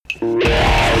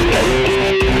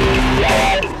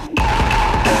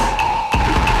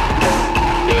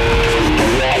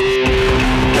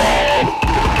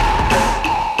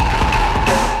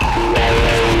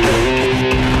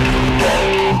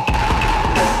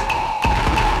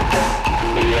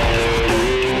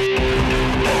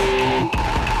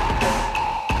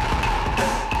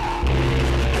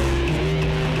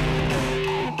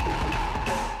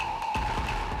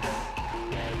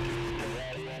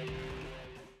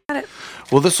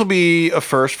Well, this will be a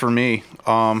first for me,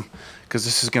 because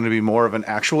this is going to be more of an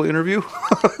actual interview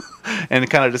and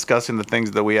kind of discussing the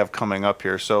things that we have coming up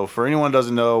here. So, for anyone who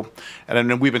doesn't know, and I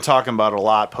know we've been talking about it a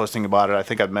lot, posting about it. I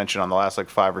think I've mentioned on the last like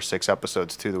 5 or 6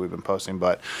 episodes too that we've been posting.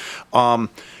 But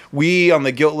we on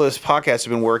the Guiltless podcast have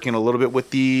been working a little bit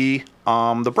with the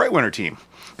Bright Winter team.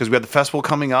 Because we have the festival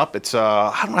coming up. It's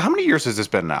I don't know, how many years has this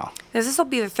been now? This will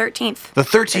be the 13th. The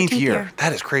 13th year.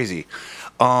 That is crazy.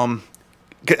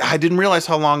 I didn't realize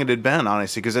how long it had been,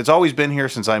 honestly, because it's always been here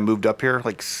since I moved up here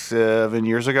like 7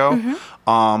 years ago.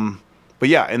 But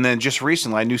yeah, and then just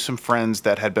recently I knew some friends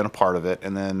that had been a part of it,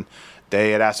 and then they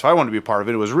had asked if I wanted to be a part of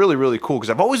it. It was really, really cool because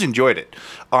I've always enjoyed it.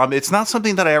 It's not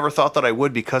something that I ever thought that I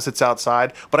would because it's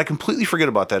outside, but I completely forget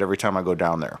about that every time I go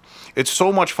down there. It's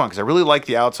so much fun because I really like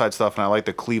the outside stuff and I like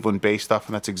the Cleveland-based stuff,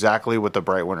 and that's exactly what the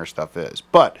Bright Winter stuff is.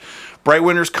 But Bright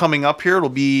Winter's coming up here. It'll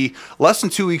be less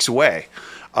than 2 weeks away.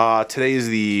 Today is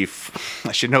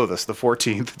I should know this, the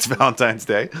 14th. It's Valentine's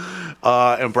Day.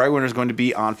 And Bright Winter is going to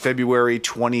be on February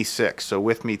 26th. So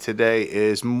with me today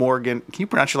is Morgan. Can you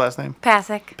pronounce your last name?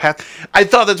 Pasek. I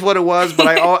thought that's what it was, but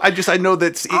I know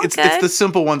that it's the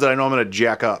simple ones that I know I'm going to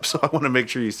jack up. So I want to make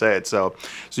sure you say it. So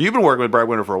you've been working with Bright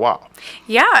Winter for a while.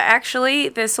 Yeah, actually,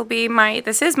 this is my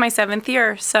 7th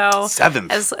year. So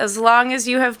 7th. As long as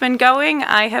you have been going,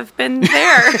 I have been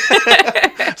there.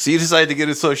 So you decided to get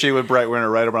associated with Bright Winter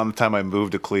right around the time I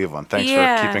moved to Cleveland. Thanks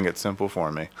for keeping it simple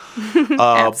for me.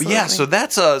 But yeah, so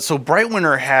that's so Bright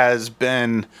Winter has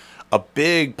been a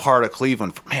big part of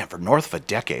Cleveland for north of a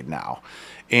decade now,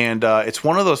 and it's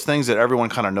one of those things that everyone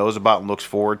kind of knows about and looks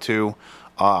forward to,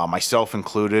 myself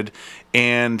included.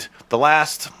 And the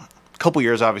last couple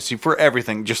years, obviously, for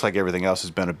everything, just like everything else,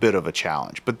 has been a bit of a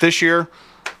challenge. But this year,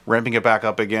 ramping it back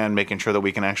up again, making sure that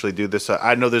we can actually do this.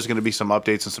 I know there's going to be some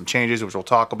updates and some changes, which we'll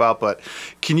talk about, but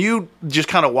can you just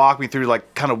kind of walk me through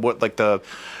like kind of what like the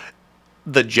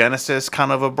genesis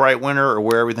kind of a Bright Winter, or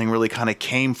where everything really kind of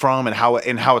came from and how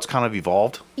it's kind of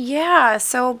evolved? Yeah,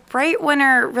 so Bright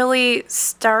Winter really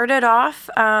started off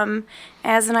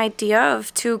as an idea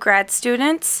of 2 grad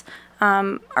students.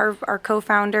 Our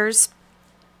co-founders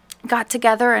got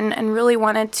together and really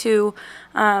wanted to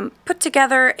put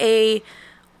together a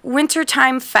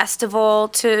wintertime festival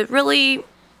to really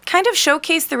kind of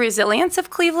showcase the resilience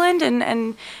of Cleveland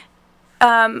and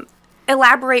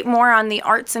elaborate more on the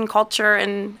arts and culture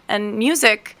and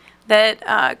music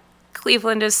that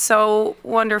Cleveland is so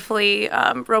wonderfully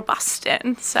robust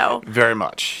in. So very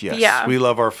much, yes. Yeah. We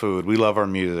love our food, we love our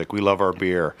music, we love our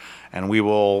beer, and we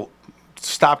will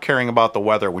stop caring about the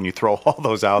weather when you throw all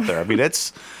those out there. I mean,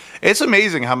 it's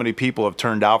amazing how many people have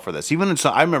turned out for this.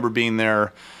 I remember being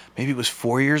there. Maybe it was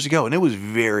 4 years ago, and it was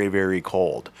very, very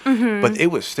cold. But it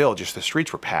was still just the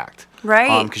streets were packed,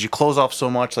 right? Because you close off so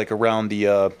much, like around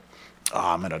the.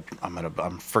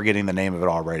 I'm forgetting the name of it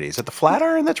already. Is it the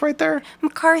Flatiron that's right there?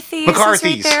 McCarthy's. Is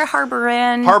right there. Harbor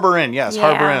Inn. Harbor Inn, yes, Yeah.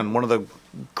 Harbor Inn, one of the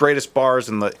greatest bars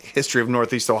in the history of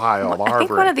Northeast Ohio. The Harbor. I think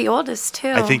one of the oldest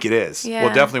too. I think it is. Yeah.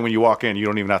 Well, definitely when you walk in, you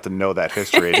don't even have to know that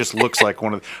history. It just looks like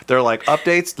one of. They're like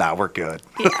updates. Nah, we're good.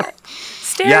 Yeah.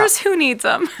 Stairs, who needs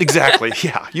them? Exactly.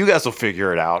 Yeah, you guys will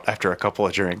figure it out after a couple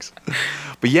of drinks.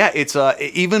 But yeah, it's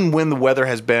even when the weather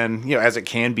has been, as it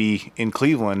can be in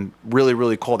Cleveland, really,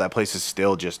 really cold. That place is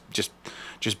still just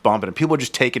bumping, and people are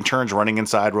just taking turns running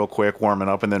inside real quick, warming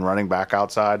up, and then running back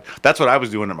outside. That's what I was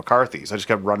doing at McCarthy's. I just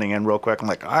kept running in real quick. I'm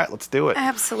like, all right, let's do it.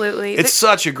 Absolutely. It's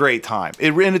such a great time.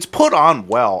 And it's put on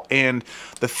well. And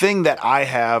the thing that I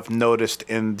have noticed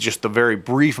in just the very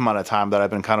brief amount of time that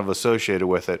I've been kind of associated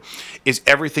with it is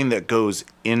everything that goes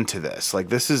into this. Like,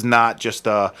 this is not just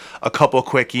a couple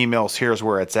quick emails, here's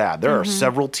where it's at. There are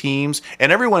several teams,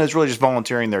 and everyone is really just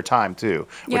volunteering their time too,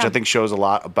 which I think shows a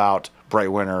lot about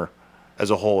Bright Winter as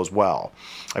a whole as well.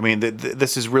 I mean,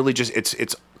 this is really just,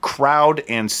 it's crowd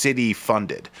and city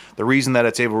funded. The reason that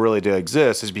it's able really to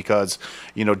exist is because,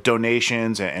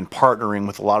 donations and partnering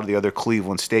with a lot of the other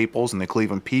Cleveland staples and the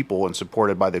Cleveland people, and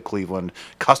supported by the Cleveland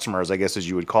customers, I guess, as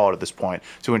you would call it at this point,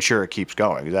 to ensure it keeps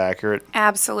going. Is that accurate?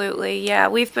 Absolutely. Yeah.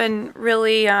 We've been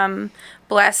really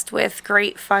blessed with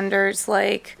great funders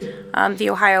like the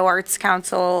Ohio Arts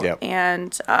Council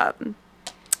and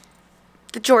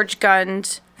the George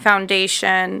Gund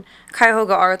Foundation,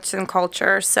 Cuyahoga Arts and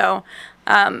Culture. So,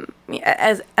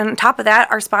 as on top of that,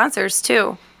 our sponsors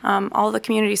too. All the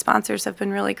community sponsors have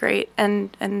been really great,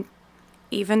 and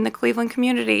even the Cleveland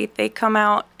community, they come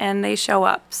out and they show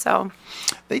up. So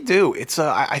they do. It's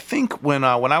I think when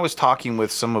I was talking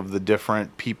with some of the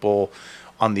different people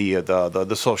on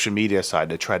the social media side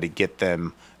to try to get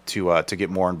them to get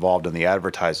more involved in the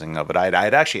advertising of it,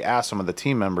 I'd actually asked some of the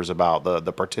team members about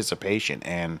the participation,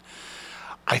 and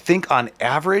I think on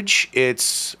average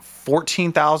it's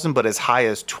 14,000, but as high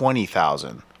as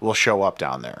 20,000 will show up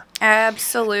down there.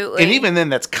 Absolutely. And even then,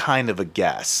 that's kind of a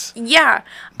guess. Yeah,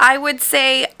 I would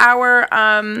say our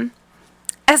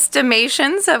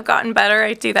estimations have gotten better.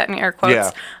 I do that in air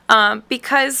quotes.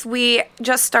 Because we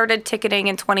just started ticketing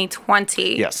in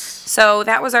 2020. Yes. So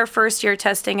that was our first year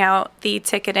testing out the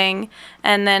ticketing.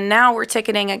 And then now we're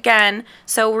ticketing again.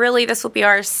 So really, this will be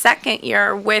our second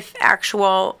year with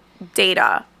actual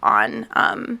data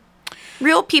on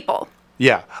real people.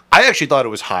 Yeah, I actually thought it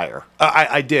was higher.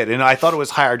 I did, and I thought it was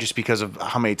higher just because of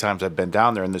how many times I've been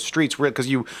down there in the streets. Because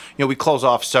we close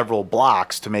off several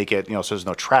blocks to make it, so there's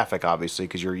no traffic, obviously,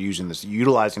 because you're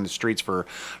utilizing the streets for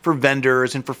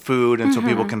vendors and for food, and so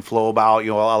people can flow about,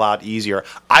 a lot easier.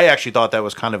 I actually thought that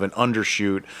was kind of an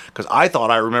undershoot because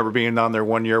I remember being down there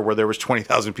one year where there was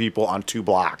 20,000 people on 2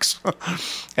 blocks,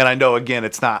 and I know again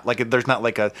it's not like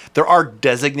there are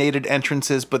designated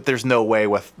entrances, but there's no way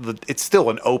it's still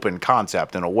an open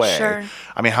concept in a way. Sure.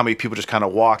 I mean, how many people just kind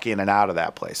of walk in and out of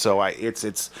that place? So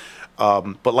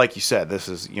but like you said, this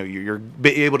is, you're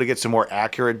able to get some more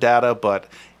accurate data, but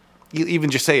you even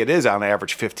just say it is on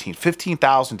average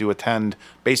 15,000 to attend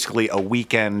basically a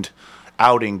weekend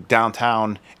outing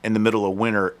downtown in the middle of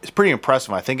winter is pretty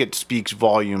impressive. I think it speaks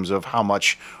volumes of how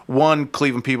much, one,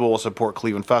 Cleveland people will support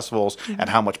Cleveland festivals and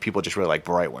how much people just really like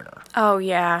Bright Winter. Oh,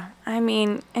 yeah. I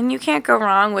mean, and you can't go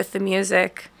wrong with the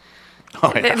music.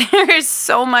 Oh, yeah. There is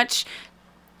so much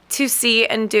to see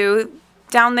and do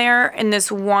down there in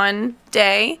this one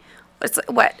day. It's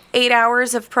 8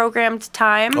 hours of programmed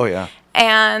time. Oh, yeah.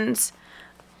 And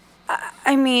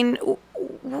I mean,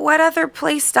 what other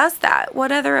place does that?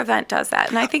 What other event does that?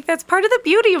 And I think that's part of the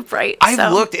beauty of Bright.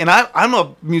 I've looked, and I'm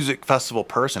a music festival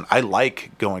person. I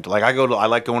like going to, I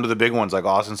like going to the big ones like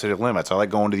Austin City Limits. I like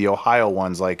going to the Ohio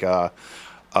ones like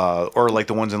or like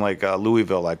the ones in like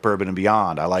Louisville, like Bourbon and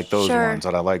Beyond. I like those ones.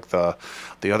 And I like the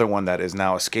other one that is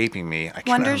now escaping me. I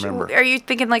can't remember. Are you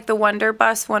thinking like the Wonder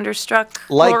Bus, Wonderstruck?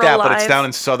 Like Laurel that, but Live? it's down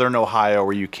in southern Ohio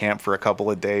where you camp for a couple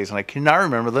of days, and I cannot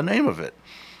remember the name of it.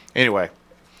 Anyway.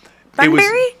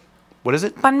 Bunbury? What is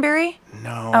it? Bunbury?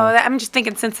 No. Oh, I'm just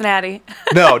thinking Cincinnati.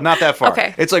 No, not that far.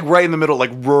 Okay. It's like right in the middle, like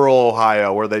rural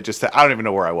Ohio, where they just, I don't even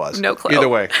know where I was. No clue. Either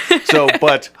way. So,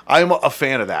 but I'm a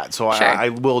fan of that. So Sure. I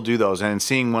will do those. And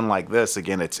seeing one like this,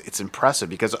 again, it's impressive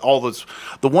because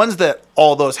the ones that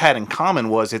all those had in common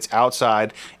was it's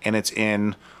outside and it's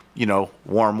in,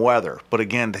 warm weather. But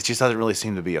again, that just doesn't really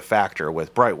seem to be a factor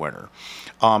with Bright Winter.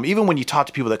 Even when you talk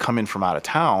to people that come in from out of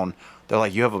town, they're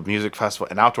like, you have a music festival,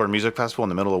 an outdoor music festival in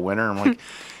the middle of winter? I'm like,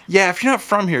 yeah, if you're not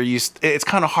from here, it's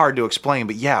kind of hard to explain,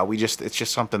 but yeah, it's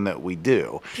just something that we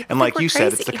do. And like you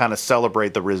said, it's to kind of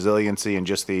celebrate the resiliency and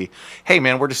just hey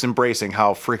man, we're just embracing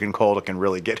how freaking cold it can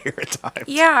really get here at times.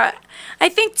 Yeah. I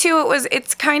think too,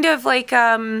 it's kind of like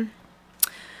that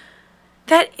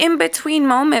in-between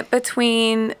moment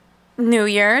between New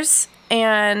Year's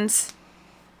and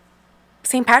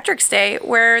St. Patrick's Day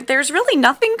where there's really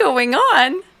nothing going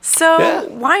on. So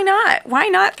why not? Why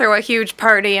not throw a huge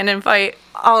party and invite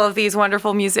all of these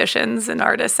wonderful musicians and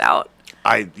artists out?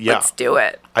 Let's do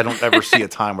it. I don't ever see a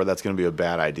time where that's going to be a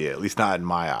bad idea, at least not in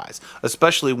my eyes.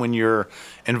 Especially when you're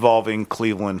involving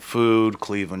Cleveland food,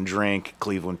 Cleveland drink,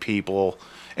 Cleveland people,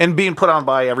 and being put on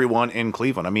by everyone in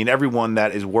Cleveland. I mean, everyone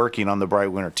that is working on the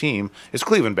Bright Winter team is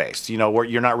Cleveland-based. Where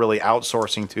you're not really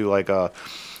outsourcing to like a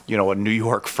New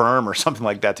York firm or something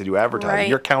like that to do advertising. Right.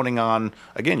 You're counting on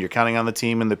the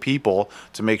team and the people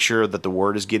to make sure that the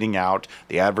word is getting out,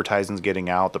 the advertising's getting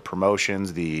out, the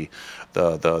promotions, the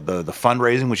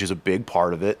fundraising, which is a big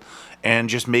part of it, and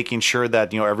just making sure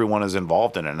that everyone is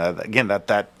involved in it. And again,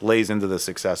 that lays into the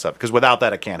success of it, because without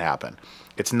that, it can't happen.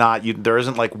 It's not there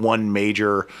isn't like one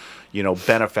major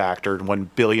benefactor, one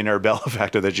billionaire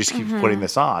benefactor that just keeps putting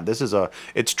this on.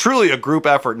 It's truly a group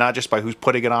effort, not just by who's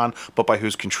putting it on, but by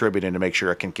who's contributing to make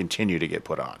sure it can continue to get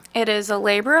put on. It is a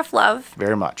labor of love.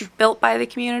 Very much. Built by the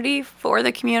community, for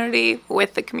the community,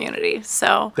 with the community.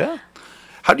 So. Yeah.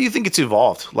 How do you think it's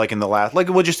evolved, like in the last,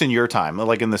 just in your time,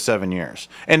 like in the 7 years?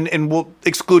 And we'll,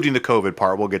 excluding the COVID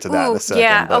part, we'll get to that in a second.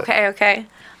 Yeah, okay.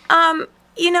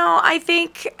 I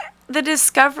think the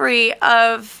discovery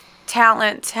of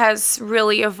talent has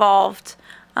really evolved.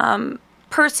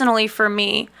 Personally for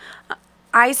me,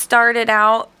 I started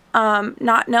out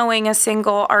not knowing a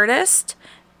single artist,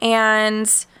 and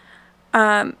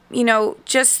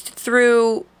just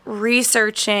through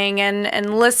researching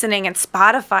and listening, and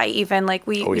Spotify even, like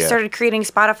we started creating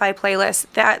Spotify playlists.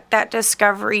 That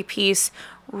discovery piece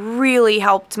really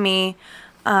helped me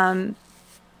be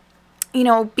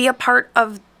a part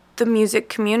of the music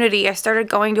community. I started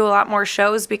going to a lot more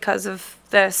shows because of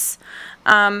this.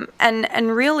 And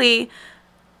really,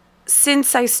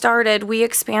 since I started, we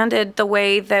expanded the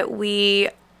way that we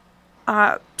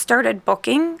started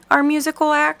booking our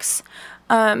musical acts.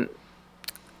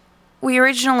 We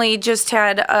originally just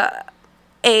had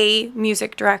a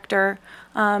music director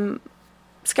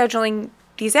scheduling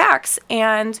these acts,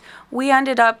 and we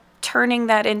ended up turning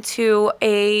that into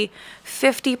a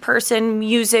 50-person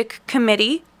music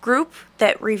committee group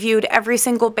that reviewed every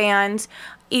single band.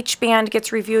 Each band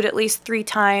gets reviewed at least 3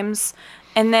 times,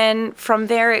 and then from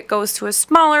there it goes to a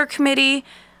smaller committee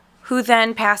who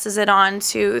then passes it on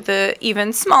to the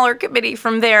even smaller committee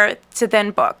from there to then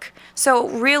book. So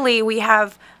really we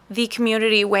have the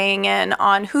community weighing in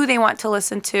on who they want to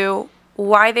listen to,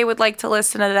 why they would like to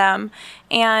listen to them,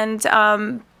 and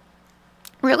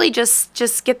really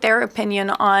just get their opinion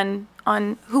on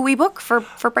who we book for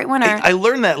Bright Winter. I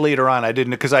learned that later on. I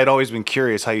didn't, because I'd always been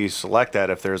curious how you select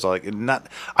that. If there's like not,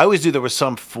 I always knew there was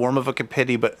some form of a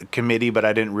committee, but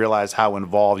I didn't realize how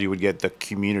involved you would get the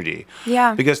community.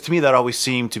 Yeah. Because to me, that always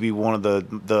seemed to be one of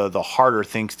the harder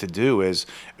things to do. Is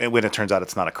when it turns out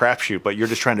it's not a crapshoot, but you're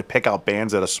just trying to pick out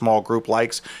bands that a small group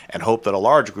likes and hope that a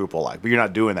large group will like. But you're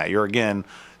not doing that. You're again,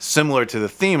 similar to the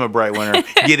theme of Bright Winter,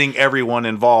 getting everyone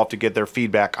involved to get their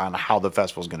feedback on how the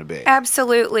festival is going to be.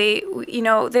 Absolutely. You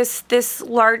know, this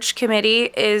large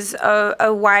committee is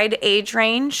a wide age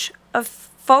range of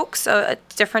folks,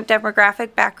 different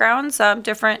demographic backgrounds,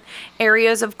 different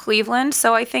areas of Cleveland.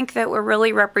 So I think that we're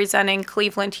really representing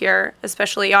Cleveland here,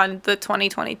 especially on the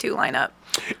 2022 lineup.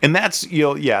 And that's,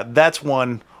 that's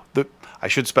one that I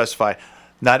should specify.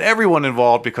 Not everyone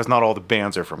involved, because not all the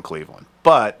bands are from Cleveland,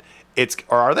 but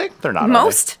or are they? They're not.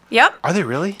 Most. Yep. Are they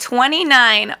really?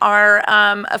 29 are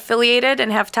affiliated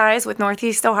and have ties with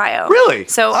Northeast Ohio. Really?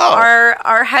 So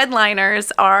our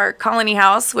headliners are Colony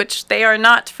House, which they are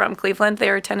not from Cleveland. They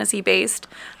are Tennessee based.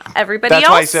 Everybody else.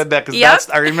 That's why I said that, because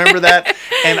I remember that,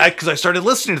 and because I started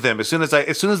listening to them as soon as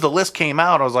the list came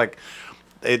out, I was like.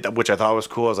 Which I thought was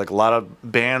cool. It was like a lot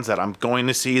of bands that I'm going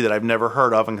to see that I've never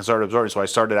heard of and can start absorbing. So I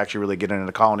started actually really getting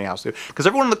into Colony House too, because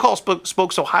everyone on the call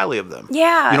spoke so highly of them.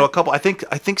 Yeah. A couple. I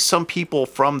think some people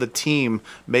from the team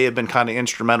may have been kind of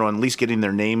instrumental in at least getting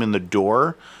their name in the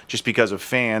door, just because of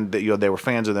they were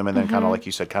fans of them, and then kind of like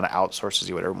you said, kind of outsourced to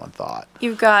see what everyone thought.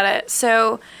 You got it.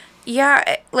 So,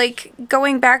 yeah, like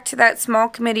going back to that small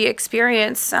committee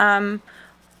experience.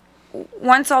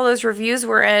 Once all those reviews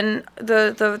were in,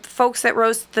 the folks that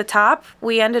rose to the top,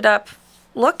 we ended up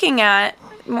looking at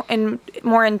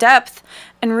more in depth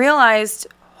and realized,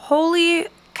 holy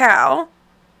cow,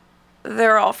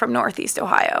 they're all from Northeast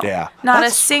Ohio. Yeah. Not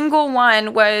a single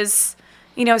one was,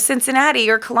 Cincinnati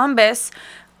or Columbus.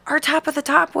 Our top of the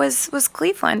top was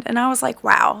Cleveland. And I was like,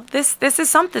 wow, this is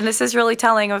something. This is really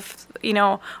telling of,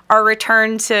 our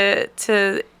return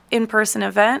to in-person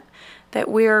event. That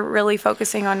we're really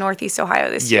focusing on Northeast Ohio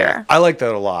this year. Yeah, I like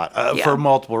that a lot for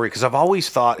multiple reasons. Because I've always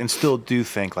thought, and still do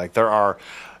think, like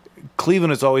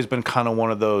Cleveland has always been kind of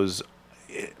one of those,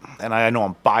 and I know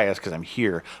I'm biased because I'm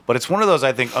here, but it's one of those,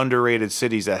 I think, underrated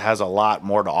cities that has a lot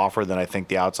more to offer than I think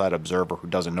the outside observer who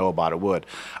doesn't know about it would.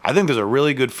 I think there's a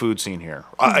really good food scene here,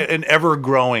 an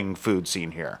ever-growing food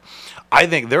scene here. I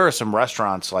think there are some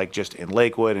restaurants like just in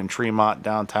Lakewood and Tremont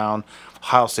downtown,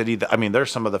 Ohio City.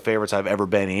 There's some of the favorites I've ever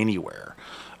been anywhere.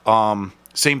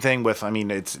 Same thing with,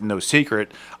 it's no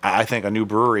secret, I think a new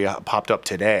brewery popped up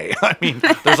today.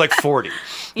 There's like 40.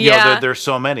 There's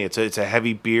so many. It's a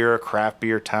heavy beer, craft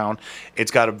beer town.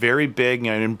 It's got a very big,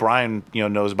 and Brian,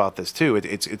 knows about this too.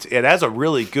 It has a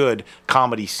really good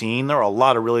comedy scene. There are a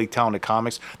lot of really talented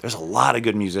comics. There's a lot of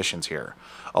good musicians here.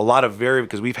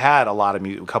 Because we've had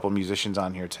a couple of musicians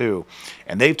on here too,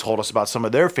 and they've told us about some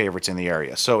of their favorites in the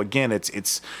area. So again,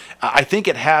 I think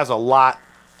it has a lot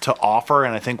to offer,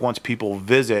 and I think once people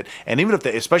visit, and even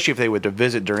especially if they were to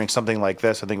visit during something like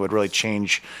this, I think it would really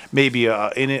change maybe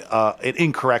an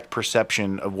incorrect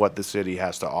perception of what the city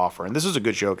has to offer. And this is a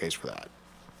good showcase for that.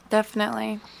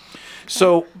 Definitely.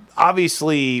 So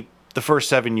obviously, the first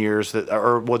 7 years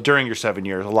during your 7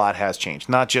 years, a lot has changed.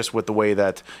 Not just with the way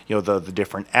that, the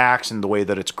different acts and the way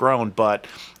that it's grown, but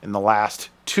in the last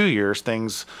 2 years,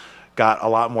 things got a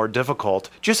lot more difficult,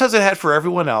 just as it had for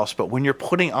everyone else. But when you're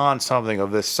putting on something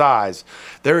of this size,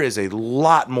 there is a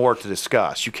lot more to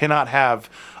discuss. You cannot have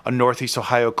a Northeast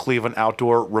Ohio Cleveland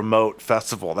outdoor remote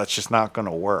festival. That's just not going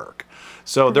to work.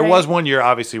 So there was 1 year,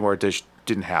 obviously, where it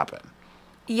didn't happen.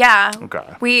 Yeah.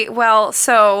 Okay.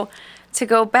 So to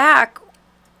go back,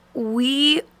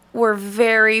 we were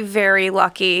very, very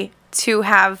lucky to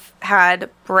have had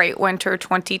Bright Winter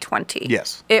 2020.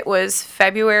 Yes. It was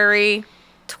February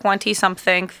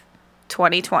 20-something,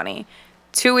 2020.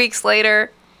 2 weeks later,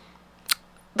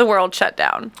 the world shut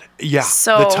down. Yeah.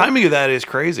 So the timing of that is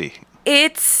crazy.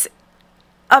 It's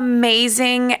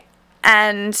amazing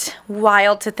and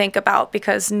wild to think about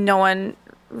because no one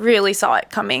really saw it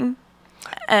coming.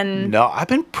 And no, I've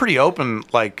been pretty open,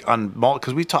 like on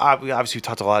because we obviously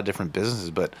talked to a lot of different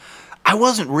businesses, but I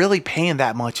wasn't really paying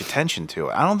that much attention to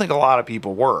it. I don't think a lot of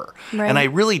people were, Right. and I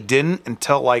really didn't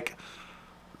until like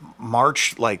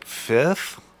March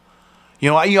 5th.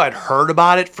 I'd heard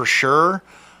about it for sure.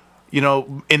 In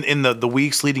the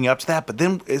weeks leading up to that, but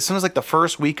then as soon as like the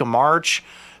first week of March,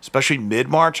 especially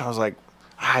mid-March, I was like,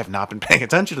 I have not been paying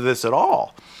attention to this at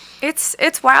all.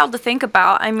 it's wild to think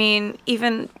about. I mean,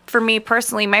 even for me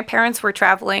personally, my parents were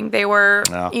traveling. They were,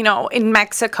 Yeah. in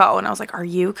Mexico, and I was like, "Are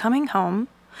you coming home?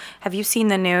 Have you seen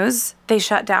the news? They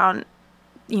shut down,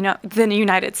 the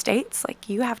United States. Like,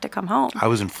 you have to come home." I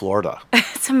was in Florida,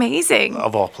 It's amazing.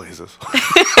 of all places.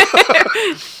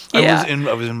 Yeah.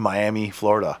 I was in Miami,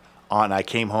 Florida. I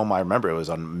came home. I remember it was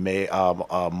on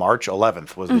March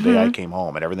 11th was the day I came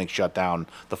home, and everything shut down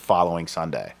the following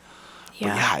Sunday. But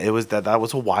yeah, it was that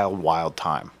was a wild, wild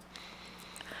time.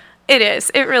 It is.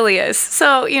 It really is.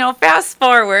 So, fast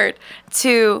forward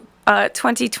to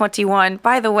 2021.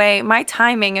 By the way, my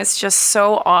timing is just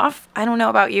so off. I don't know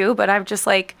about you, but I'm just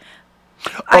like,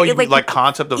 Oh, you like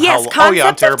concept of yes, how? concept Oh yeah, I'm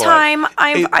of terrible. time.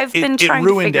 I've been trying to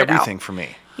ruined figure it out. everything for me.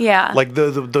 Yeah. Like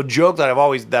the joke that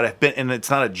I've been, and it's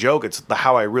not a joke, it's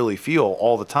how I really feel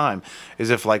all the time, is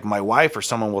if like my wife or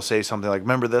someone will say something like,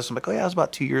 "Remember this?" I'm like, "Oh yeah, that was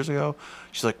about 2 years ago."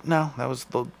 She's like, "No, that was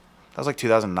like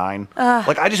 2009."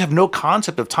 Like I just have no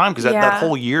concept of time because that Yeah.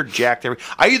 whole year jacked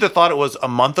I either thought it was a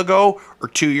month ago or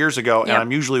 2 years ago, and Yep.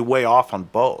 I'm usually way off on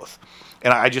both.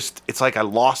 And it's like I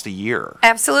lost a year.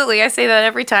 Absolutely. I say that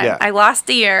every time. Yeah. I lost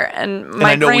a year, and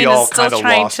my I know brain we all is still kind of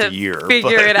trying lost to a year,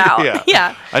 figure but- it out.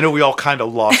 Yeah. I know we all kind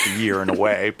of lost a year in a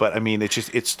way, but I mean,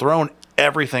 it's thrown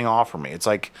everything off for me. It's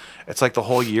like the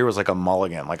whole year was like a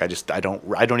mulligan. Like I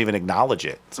don't even acknowledge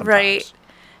it sometimes. Right.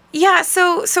 Yeah,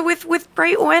 so with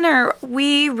Bright Winter,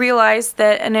 we realized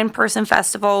that an in-person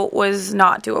festival was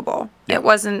not doable. Yeah. It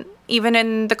wasn't even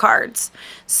in the cards.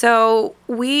 So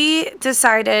we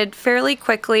decided fairly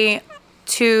quickly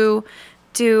to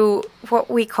do what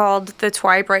we called the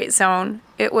Twilight Zone.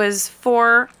 It was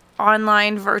 4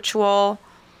 online virtual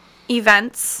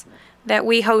events that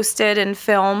we hosted and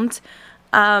filmed.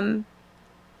 And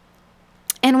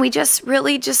we just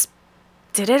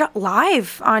did it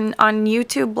live on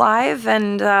YouTube Live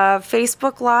and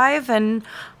Facebook Live and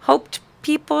hoped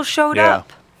people showed Yeah.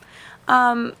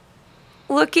 up.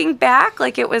 Looking back,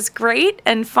 like it was great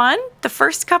and fun, the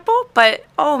first couple, but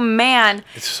oh man,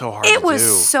 It's so hard to it was do.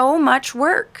 so much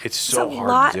work. It's so a hard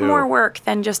to lot do. more work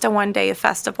than just a one-day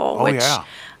festival, Oh which yeah.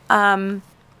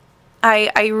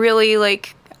 I really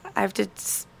like. I have to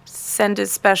send a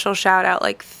special shout out,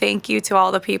 like thank you to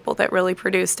all the people that really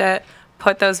produced it,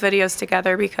 put those videos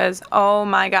together, because oh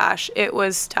my gosh, it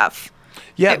was tough.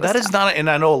 Yeah, It was that is tough. not, and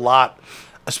I know a lot,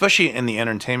 especially in the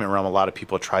entertainment realm, a lot of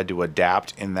people tried to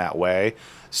adapt in that way.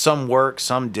 Some work,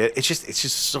 some did. It's just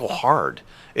so hard.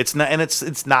 It's not, and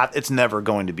it's never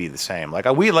going to be the same.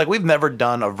 We've never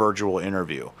done a virtual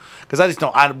interview because I just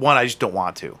don't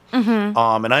want to.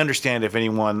 And I understand if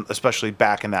anyone, especially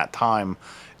back in that time,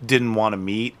 didn't want to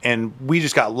meet, and we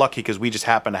just got lucky because we just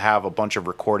happened to have a bunch of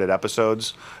recorded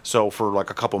episodes. So for like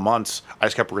a couple months, I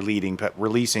just kept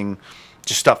releasing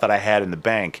just stuff that I had in the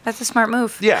bank. That's a smart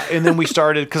move. Yeah, and then we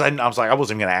started because I was like, I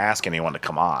wasn't going to ask anyone to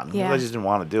come on. Yeah. I just didn't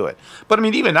want to do it. But I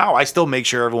mean, even now, I still make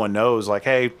sure everyone knows, like,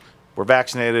 hey, we're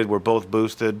vaccinated, we're both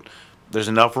boosted. There's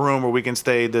enough room where we can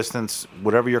stay distance.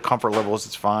 Whatever your comfort level is,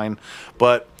 it's fine.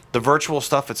 But the virtual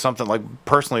stuff, it's something like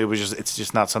personally, it's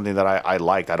just not something that I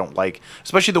liked. I don't like,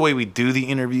 especially the way we do the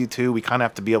interview too. We kind of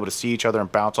have to be able to see each other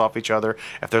and bounce off each other.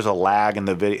 If there's a lag in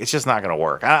the video, it's just not going to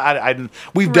work.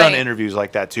 We've done Right. interviews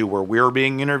like that too, where we were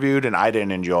being interviewed and I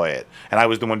didn't enjoy it, and I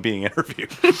was the one being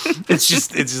interviewed. it's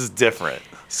just different.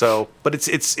 So, but it's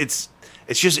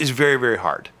very, very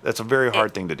hard. That's a very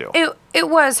hard thing to do. It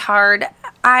was hard.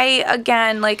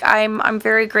 I'm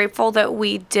very grateful that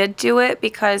we did do it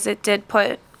because it did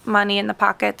put money in the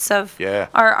pockets of Yeah.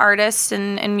 our artists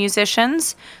and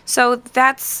musicians. So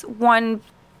that's one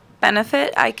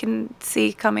benefit I can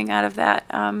see coming out of that.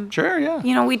 Sure,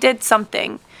 yeah. We did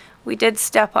something. We did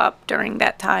step up during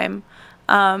that time.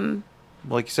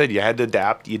 Like you said, you had to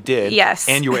adapt. You did. Yes.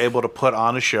 And you were able to put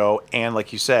on a show and,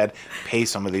 like you said, pay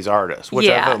some of these artists, which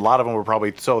Yeah. a lot of them were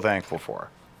probably so thankful for.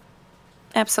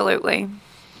 Absolutely.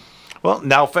 Well,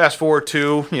 now fast forward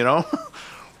to, you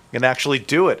can actually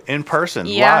do it in person,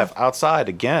 Yeah. live, outside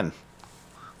again.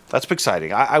 That's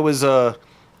exciting. I was,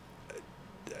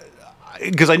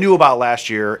 because I knew about last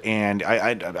year, and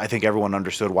I think everyone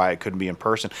understood why it couldn't be in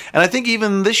person. And I think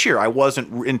even this year I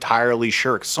wasn't entirely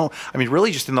sure. So I mean,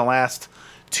 really, just in the last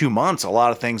 2 months, a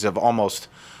lot of things have almost.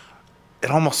 It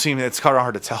almost seems it's kind of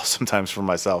hard to tell sometimes for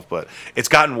myself, but it's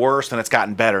gotten worse and it's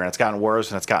gotten better, and it's gotten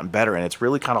worse and it's gotten better, and it's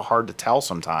really kind of hard to tell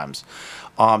sometimes,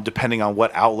 depending on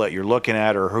what outlet you're looking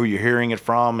at or who you're hearing it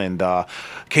from. And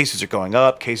cases are going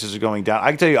up, cases are going down. I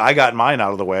can tell you, I got mine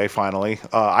out of the way finally.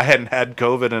 I hadn't had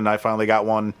COVID, and I finally got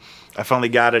one. I finally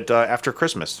got it after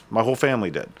Christmas. My whole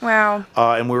family did. Wow.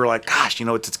 And we were like, gosh,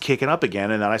 it's kicking up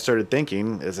again. And then I started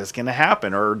thinking, is this going to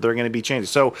happen, or are there going to be changes?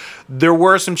 So there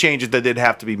were some changes that did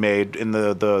have to be made in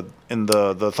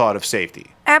the thought of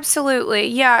safety. Absolutely.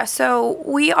 Yeah. So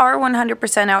we are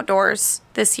 100% outdoors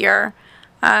this year.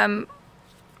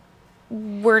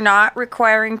 We're not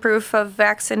requiring proof of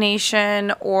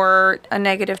vaccination or a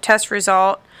negative test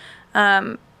result.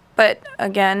 But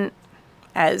again,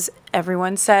 as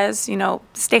everyone says,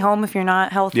 stay home if you're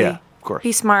not healthy. Yeah, of course.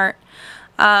 Be smart.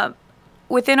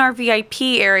 Within our VIP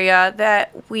area,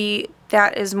 that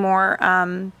is more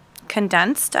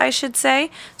condensed, I should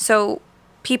say. So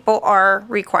people are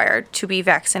required to be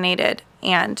vaccinated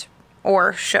and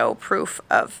or show proof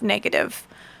of negative.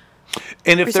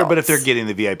 And if results. they're getting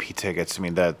the VIP tickets, I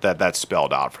mean that's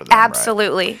spelled out for them.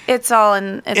 Absolutely, right? It's all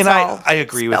in. It's and all I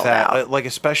agree with that. out. Like,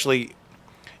 especially,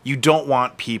 you don't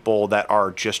want people that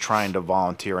are just trying to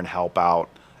volunteer and help out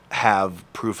have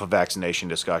proof of vaccination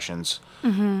discussions.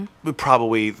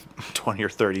 Probably 20 or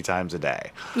 30 times a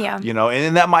day. Yeah.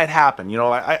 And that might happen.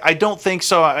 I don't think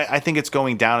so. I think it's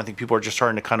going down. I think people are just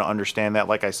starting to kind of understand that.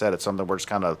 Like I said, it's something we're just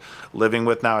kind of living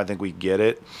with now. I think we get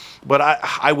it. But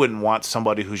I wouldn't want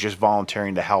somebody who's just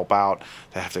volunteering to help out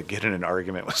to have to get in an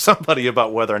argument with somebody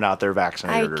about whether or not they're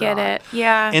vaccinated or not. I get it.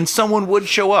 Yeah. And someone would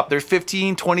show up. There's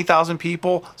 15, 20,000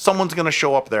 people. Someone's going to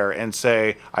show up there and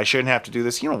say, I shouldn't have to do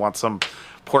this. You don't want some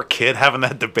poor kid having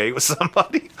that debate with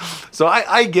somebody. So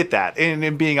I get that.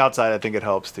 And being outside, I think it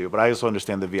helps too. But I also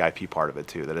understand the VIP part of it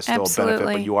too, that it's still a benefit,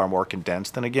 but you are more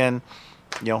condensed. And again,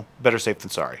 better safe than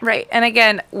sorry. Right. And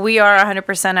again, we are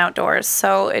 100% outdoors,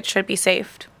 so it should be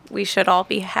safe. We should all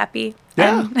be happy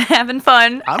and having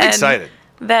fun. I'm excited.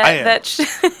 I am.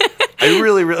 I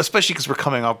really, especially because we're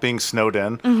coming off being snowed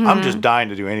in. I'm just dying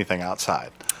to do anything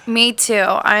outside. Me too.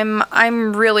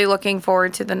 I'm really looking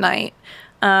forward to the night.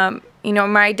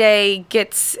 My day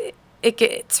gets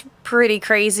pretty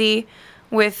crazy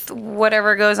with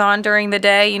whatever goes on during the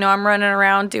day. I'm running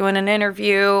around doing an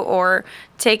interview or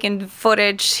taking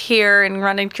footage here and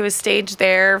running to a stage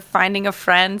there, finding a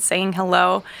friend, saying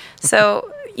hello.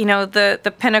 So,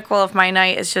 the pinnacle of my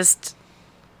night is just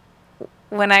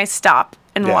when I stop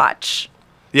and watch.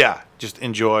 Yeah, just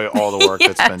enjoy all the work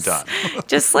that's been done.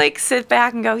 Just sit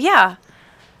back and go, yeah,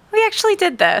 we actually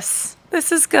did this.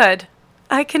 This is good.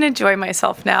 I can enjoy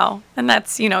myself now. And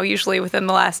that's, usually within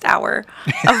the last hour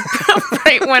of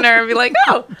Bright Winter. And be like,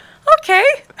 oh, okay.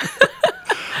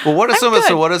 Well, what are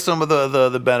some of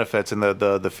the benefits and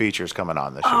the features coming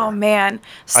on this year? Oh, man.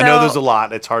 So, I know there's a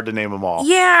lot. It's hard to name them all.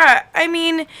 Yeah. I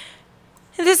mean,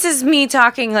 this is me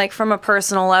talking from a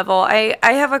personal level. I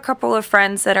have a couple of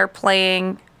friends that are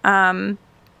playing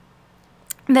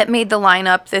that made the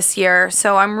lineup this year.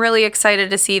 So I'm really excited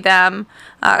to see them.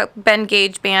 Ben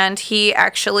Gage Band, he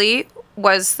actually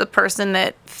was the person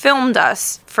that filmed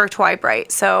us for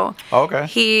Twi-Bright. So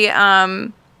he,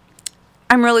 I'm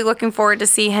really looking forward to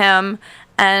see him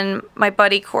and my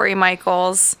buddy Corey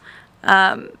Michaels.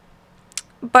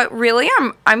 But really,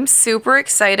 I'm super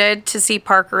excited to see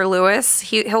Parker Lewis.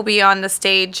 He'll be on the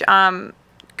stage,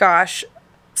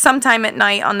 sometime at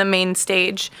night on the main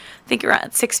stage. I think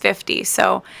around 6:50.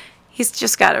 So he's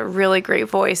just got a really great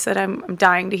voice that I'm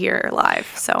dying to hear live.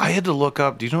 So I had to look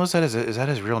up. Do you know is that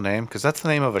his real name? Because that's the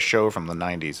name of a show from the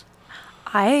 90s.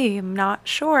 I am not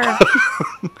sure.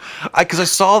 Because I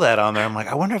saw that on there. I'm like,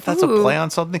 I wonder if that's a play on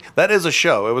something. That is a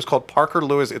show. It was called Parker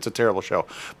Lewis. It's a terrible show.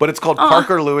 But it's called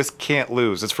Parker Lewis Can't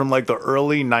Lose. It's from the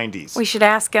early 90s. We should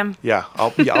ask him. Yeah,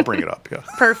 I'll bring it up. Yeah.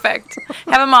 Perfect.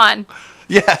 Have him on.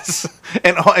 Yes.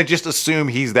 And I just assume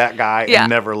he's that guy and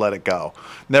never let it go.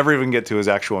 Never even get to his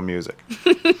actual music.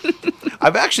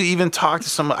 I've actually even talked to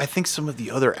some of the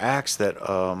other acts that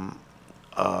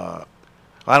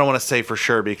I don't want to say for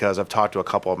sure because I've talked to a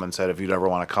couple of them and said if you'd ever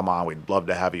want to come on, we'd love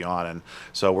to have you on. And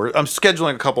so I'm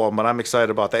scheduling a couple of them, but I'm excited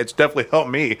about that. It's definitely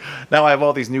helped me. Now I have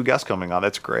all these new guests coming on.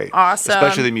 That's great. Awesome.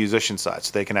 Especially the musician side,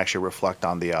 so they can actually reflect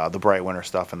on the Bright Winter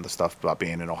stuff and the stuff about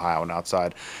being in Ohio and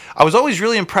outside. I was always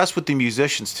really impressed with the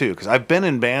musicians too, because I've been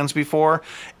in bands before,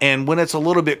 and when it's a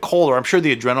little bit colder, I'm sure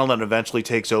the adrenaline eventually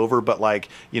takes over, but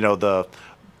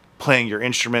playing your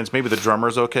instruments. Maybe the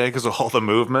drummer's okay because of all the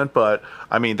movement, but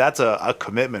I mean that's a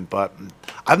commitment. But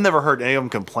I've never heard any of them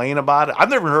complain about it. I've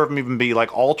never heard them even be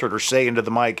like altered or say into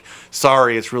the mic,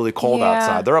 "Sorry, it's really cold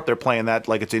outside." They're up there playing that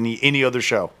like it's any other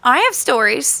show. I have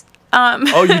stories.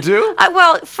 Oh, you do?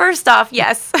 Well, first off,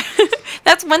 yes.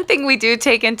 That's one thing we do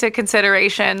take into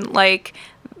consideration. Like,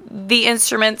 the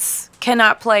instruments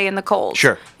cannot play in the cold.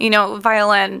 Sure.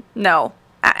 Violin, no.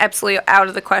 Absolutely out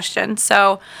of the question.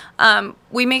 So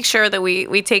we make sure that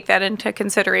we take that into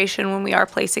consideration when we are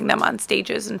placing them on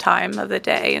stages and time of the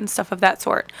day and stuff of that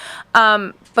sort.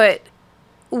 But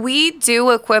we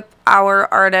do equip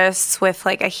our artists with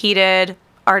like a heated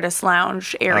artist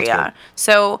lounge area.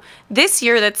 So this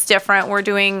year that's different. We're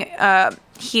doing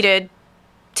heated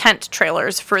tent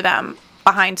trailers for them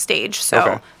behind stage.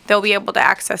 So they'll be able to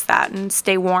access that and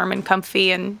stay warm and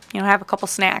comfy and, have a couple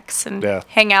snacks and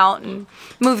hang out and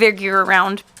move their gear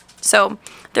around. So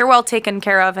they're well taken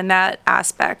care of in that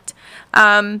aspect.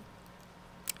 There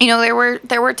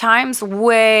were times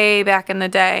way back in the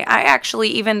day. I actually,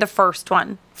 even the first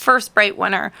Bright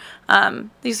Winter,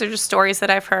 these are just stories that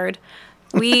I've heard.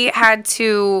 We had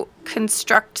to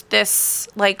construct this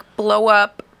like blow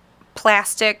up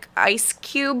plastic ice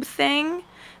cube thing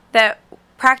that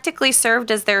practically served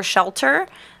as their shelter.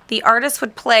 The artists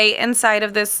would play inside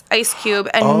of this ice cube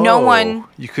and no one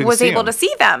was able to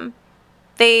see them.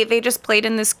 They just played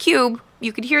in this cube.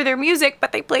 You could hear their music,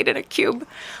 but they played in a cube.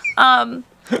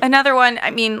 Another one,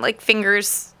 like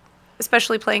fingers,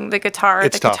 especially playing the guitar,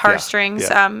 guitar strings,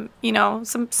 some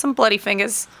bloody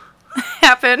fingers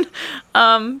happen.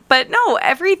 But no,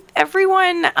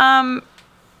 everyone,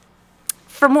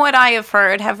 from what I have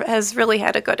heard, has really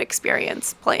had a good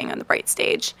experience playing on the Bright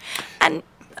stage. And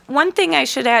one thing I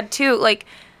should add too,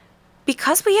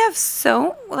 because we have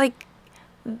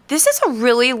this is a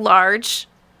really large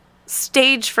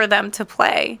stage for them to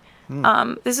play.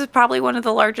 This is probably one of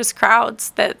the largest crowds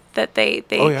that they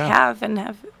have and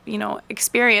have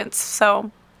experienced.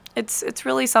 So it's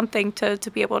really something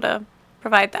to be able to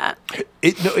provide that.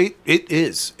 It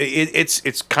is.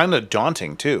 It's kind of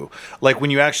daunting too. Like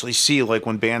when you actually see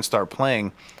when bands start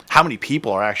playing, how many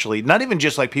people are actually not even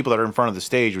just people that are in front of the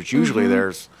stage, which usually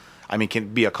there's,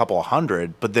 can be a couple of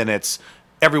hundred, but then it's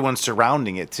everyone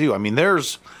surrounding it too. How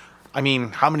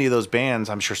many of those bands?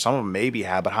 I'm sure some of them maybe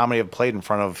have, but how many have played in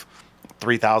front of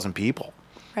 3,000 people?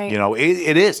 Right.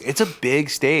 It is. It's a big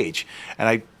stage,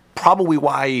 and probably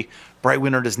why Bright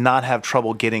Winter does not have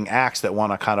trouble getting acts that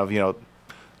want to kind of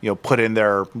put in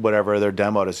their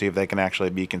demo to see if they can actually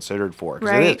be considered for it. 'Cause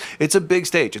right. It's a big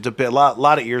stage. It's a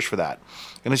lot of ears for that,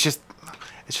 and it's just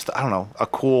I don't know, a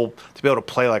cool to be able to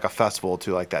play like a festival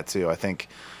too like that too. I think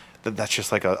that's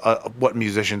just like what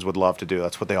musicians would love to do.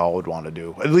 That's what they all would want to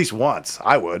do. At least once.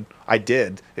 I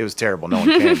did. It was terrible. No one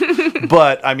came.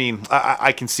 But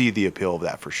I can see the appeal of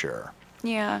that for sure.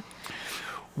 Yeah.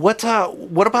 What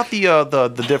about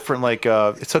the different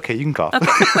it's okay, you can cough. Okay.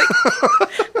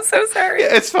 I'm so sorry.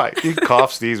 Yeah, it's fine. You can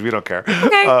cough, sneeze, we don't care.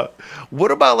 Okay.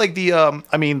 What about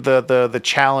the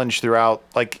challenge throughout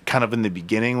kind of in the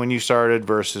beginning when you started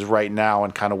versus right now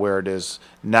and kind of where it is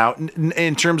now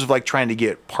in terms of trying to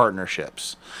get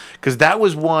partnerships? Because that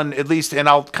was one, at least, and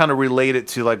I'll kind of relate it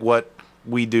to what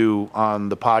we do on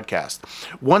the podcast.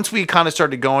 Once we kind of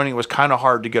started going, it was kind of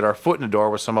hard to get our foot in the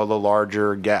door with some of the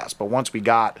larger guests. But once we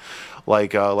got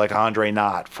like Andre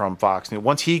Knott from Fox News,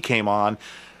 once he came on,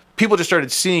 people just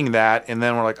started seeing that, and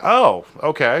then we're like, oh,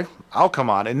 okay, I'll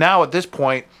come on. And now at this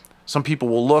point, some people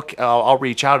will look, I'll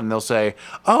reach out and they'll say,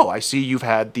 oh, I see you've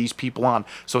had these people on.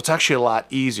 So it's actually a lot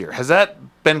easier. Has that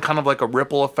been kind of like a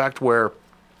ripple effect where,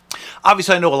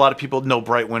 obviously I know a lot of people know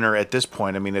Bright Winter at this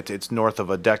point. It's north of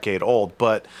a decade old,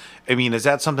 but is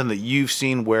that something that you've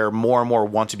seen where more and more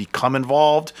want to become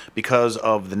involved because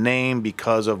of the name,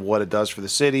 because of what it does for the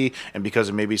city, and because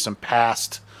of maybe some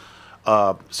past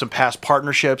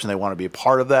partnerships, and they want to be a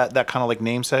part of that kind of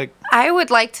namesake? I would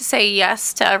like to say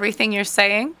yes to everything you're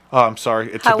saying. Oh, I'm sorry.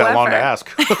 It took that long to ask.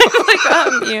 Sorry,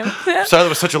 that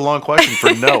was such a long question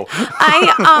for no.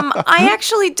 I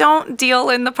actually don't deal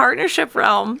in the partnership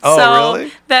realm. Oh, so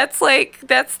really?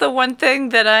 That's the one thing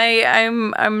that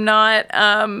I'm not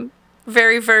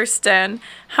very versed in.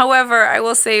 However, I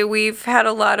will say we've had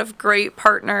a lot of great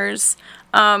partners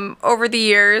over the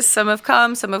years. Some have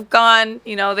come, some have gone.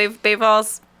 They've all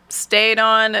stayed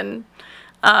on, and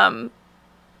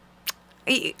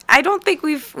I don't think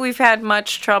we've had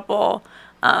much trouble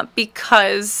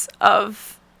because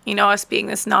of us being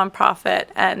this nonprofit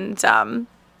and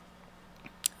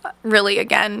really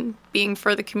again being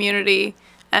for the community,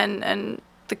 and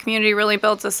the community really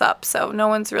builds us up. So no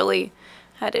one's really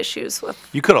had issues with.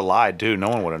 You could have lied, too. No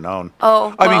one would have known.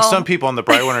 Oh, I mean, well. some people on the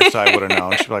Brightwinter side would have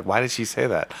known. She'd be like, why did she say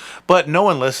that? But no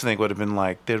one listening would have been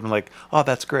like, they'd have been like, oh,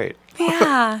 that's great.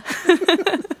 Yeah.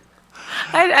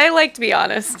 I like to be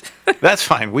honest. That's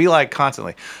fine. We lie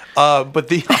constantly. But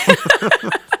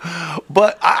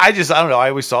but I don't know. I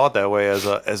always saw it that way as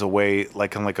a way,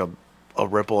 like, kind of like a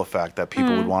ripple effect that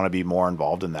people would want to be more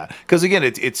involved in that. Because again,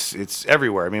 it's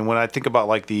everywhere. I mean, when I think about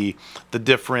like the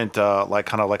different like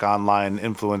kind of like online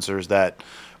influencers that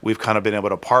we've kind of been able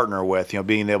to partner with,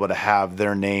 being able to have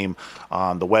their name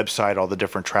on the website, all the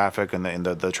different traffic and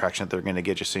the traction that they're going to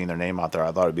get just seeing their name out there.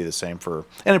 I thought it'd be the same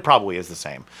and it probably is the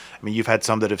same. I mean, you've had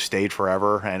some that have stayed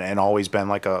forever and always been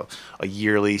like a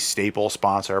yearly staple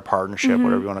sponsor, partnership,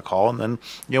 whatever you want to call it. And then,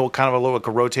 kind of a little like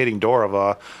a rotating door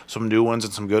of some new ones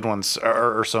and some good ones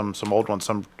or some old ones,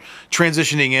 some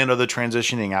transitioning in or the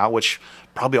transitioning out, which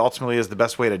probably ultimately is the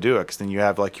best way to do it, because then you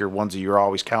have like your ones that you're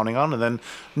always counting on and then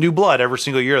new blood every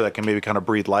single year that can maybe kind of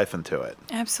breathe life into it.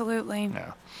 Absolutely.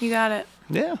 Yeah. You got it.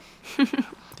 Yeah.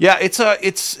 Yeah, it's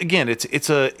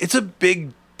a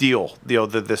big deal.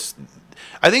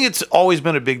 I think it's always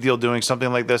been a big deal doing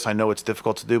something like this. I know it's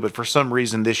difficult to do, but for some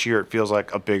reason this year it feels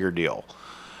like a bigger deal.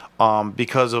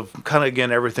 Because of kind of,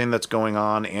 again, everything that's going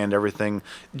on and everything,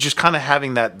 just kind of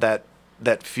having that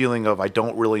feeling of I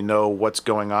don't really know what's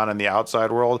going on in the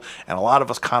outside world, and a lot of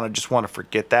us kind of just want to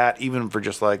forget that, even for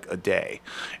just like a day,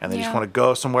 and they just want to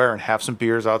go somewhere and have some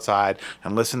beers outside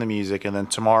and listen to music, and then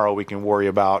tomorrow we can worry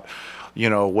about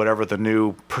whatever the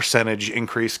new percentage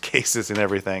increase cases and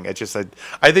everything. It's just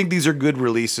I think these are good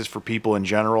releases for people in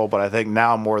general, but I think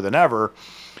now more than ever,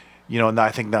 and I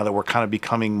think now that we're kind of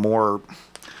becoming more,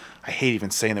 I hate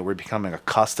even saying that we're becoming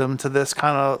accustomed to this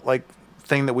kind of like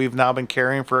thing that we've now been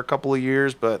carrying for a couple of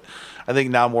years, but I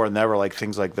think now more than ever, like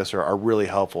things like this are really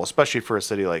helpful, especially for a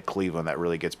city like Cleveland that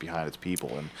really gets behind its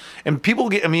people. And people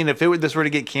get, I mean, if this were to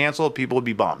get canceled, people would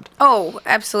be bummed. Oh,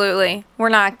 absolutely. We're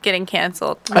not getting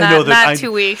canceled. Not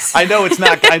 2 weeks. I know it's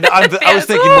not. I was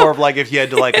thinking more of like if you had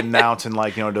to like announce in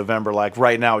like November, like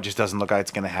right now it just doesn't look like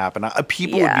it's going to happen.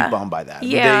 People would be bummed by that.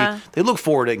 Yeah. They look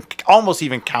forward and almost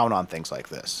even count on things like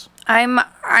this. I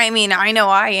know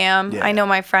I am. Yeah. I know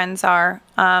my friends are.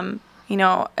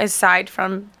 Aside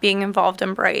from being involved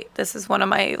in Bright, this is one of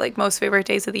my like most favorite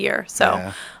days of the year.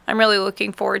 So I'm really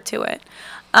looking forward to it.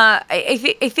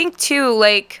 I think too,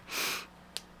 like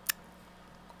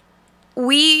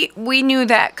we knew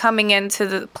that coming into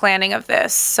the planning of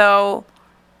this, so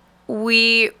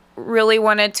we really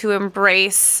wanted to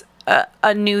embrace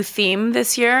a new theme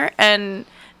this year, and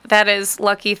that is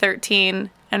Lucky 13,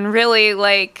 and really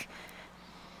like.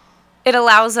 It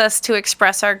allows us to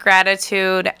express our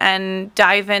gratitude and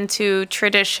dive into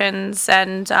traditions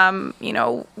and,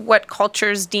 what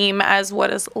cultures deem as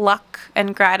what is luck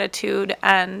and gratitude,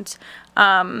 and,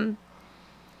 do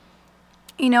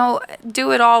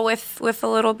it all with a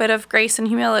little bit of grace and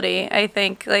humility. I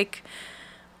think, like,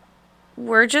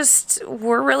 we're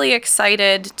really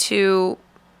excited to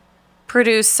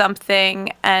produce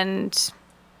something, and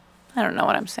I don't know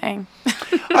what I'm saying.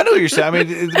 I know what you're saying. I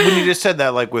mean, when you just said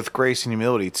that, like with grace and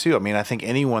humility too, I mean, I think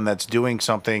anyone that's doing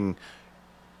something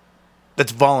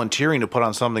that's volunteering to put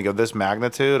on something of this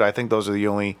magnitude, I think those are the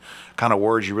only kind of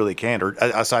words you really can, or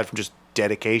aside from just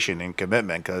dedication and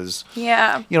commitment, because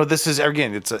this is,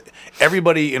 again,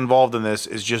 everybody involved in this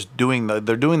is just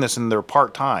they're doing this in their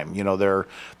part time.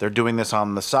 They're doing this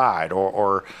on the side,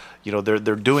 or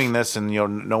they're doing this, and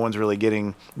no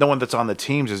one that's on the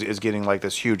teams is getting like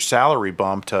this huge salary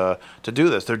bump to do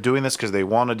this. They're doing this because they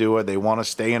want to do it. They want to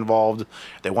stay involved.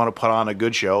 They want to put on a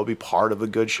good show, be part of a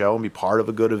good show, and be part of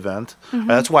a good event. Mm-hmm.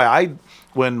 That's why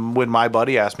when my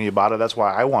buddy asked me about it, that's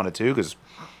why I wanted to, because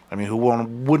I mean, who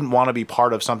wouldn't want to be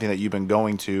part of something that you've been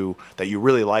going to, that you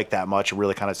really like that much, and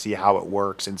really kind of see how it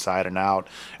works inside and out,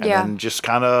 and then just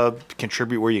kind of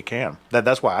contribute where you can.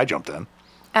 That's why I jumped in.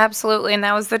 Absolutely, and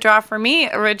that was the draw for me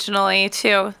originally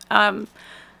too. I'm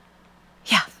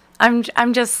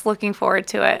just looking forward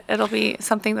to it. It'll be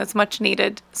something that's much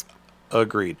needed.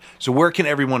 Agreed. So where can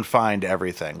everyone find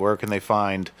everything? Where can they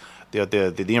find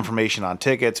the information on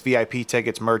tickets, VIP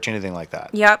tickets, merch, anything like that?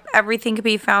 Yep, everything can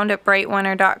be found at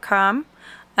brightwinter.com.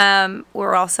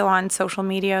 We're also on social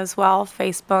media as well,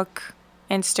 Facebook,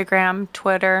 Instagram,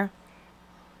 Twitter.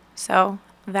 So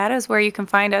that is where you can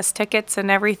find us, tickets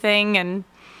and everything, and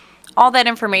all that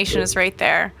information is right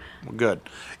there. Good.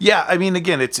 Yeah, I mean,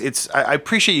 again, I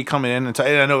appreciate you coming in, and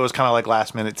I know it was kind of like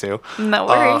last minute too. No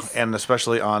worries. And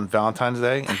especially on Valentine's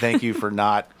Day, and thank you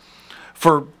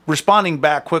for responding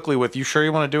back quickly with, "You sure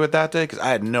you want to do it that day?" Because I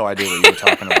had no idea what you were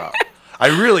talking about. I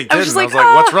really didn't. just I like, was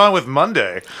like, what's wrong with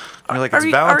Monday? And you're like, it's Are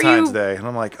you- Valentine's Day. And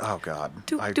I'm like, oh, God.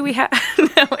 Do we have?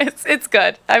 No, it's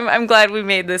good. I'm glad we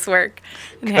made this work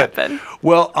and happen.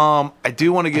 Well, I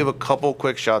do want to give a couple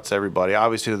quick shots to everybody.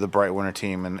 Obviously, to the Bright Winter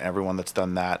team and everyone that's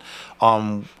done that.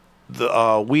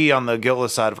 We on the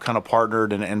Guiltless side have kind of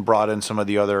partnered and brought in some of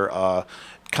the other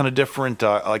kind of different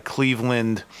like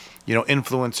Cleveland,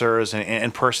 influencers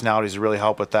and personalities to really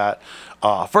help with that.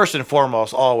 First and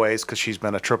foremost, always, because she's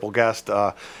been a triple guest,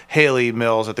 Haley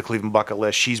Mills at the Cleveland Bucket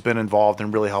List. She's been involved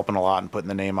in really helping a lot and putting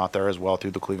the name out there as well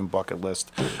through the Cleveland Bucket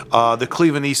List. The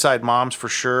Cleveland Eastside Moms for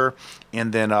sure,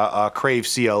 and then Crave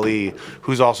CLE,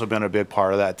 who's also been a big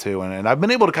part of that too. And I've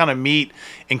been able to kind of meet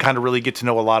and kind of really get to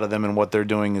know a lot of them and what they're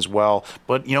doing as well.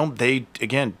 But, they,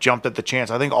 again, jumped at the chance.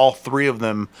 I think all three of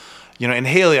them, and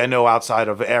Haley, I know outside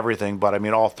of everything, but I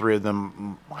mean, all three of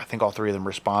them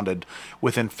responded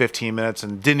within 15 minutes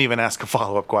and didn't even ask a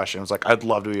follow-up question. It was like, I'd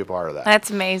love to be a part of that. That's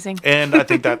amazing. And I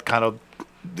think that kind of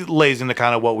lays into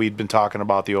kind of what we'd been talking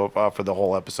about for the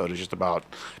whole episode, is just about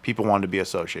people wanting to be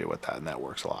associated with that, and that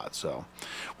works a lot. So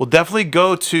we'll definitely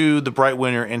go to the Bright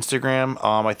Winter Instagram.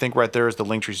 I think right there is the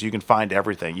link tree, so you can find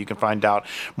everything. You can find out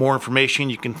more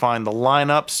information. You can find the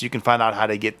lineups. You can find out how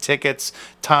to get tickets,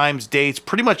 times, dates,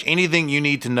 pretty much anything you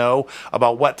need to know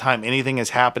about what time anything is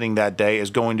happening that day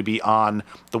is going to be on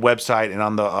the website and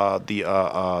on the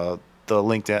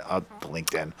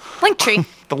LinkedIn. Link tree.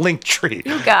 The link tree.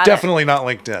 You got Definitely not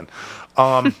LinkedIn.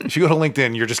 If you go to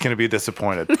LinkedIn, you're just going to be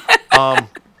disappointed.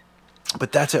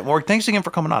 But that's it. Morgan, thanks again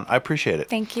for coming on. I appreciate it.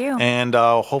 Thank you. And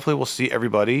hopefully we'll see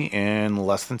everybody in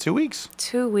less than 2 weeks.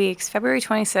 2 weeks. February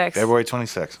 26th. February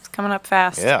 26th. It's coming up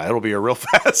fast. Yeah, it'll be here real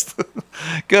fast.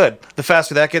 Good. The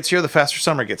faster that gets here, the faster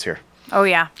summer gets here. Oh,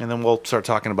 yeah. And then we'll start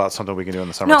talking about something we can do in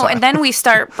the summertime. No, and then we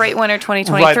start Bright Winter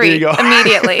 2023 Right, there you go.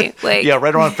 immediately. Yeah,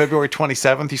 right around February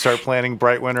 27th, you start planning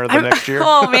Bright Winter the next year.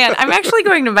 Oh, man. I'm actually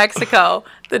going to Mexico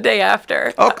the day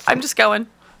after. Oh. I'm just going.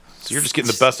 So you're just getting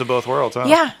the best of both worlds, huh?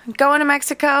 Yeah, going to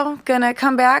Mexico, gonna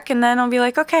come back, and then I'll be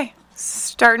like, okay,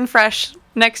 starting fresh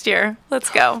next year. Let's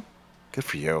go. Good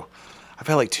for you. I've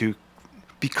had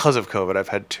because of COVID, I've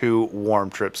had 2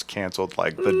 warm trips canceled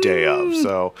like the day of.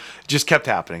 So it just kept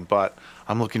happening. But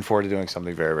I'm looking forward to doing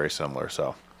something very, very similar.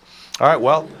 So, all right,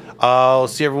 well, I'll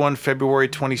see everyone February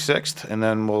 26th, and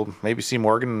then we'll maybe see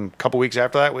Morgan a couple weeks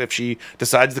after that if she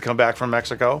decides to come back from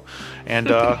Mexico. And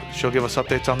she'll give us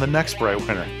updates on the next Bright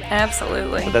Winter.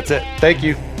 Absolutely. But that's it. Thank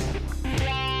you.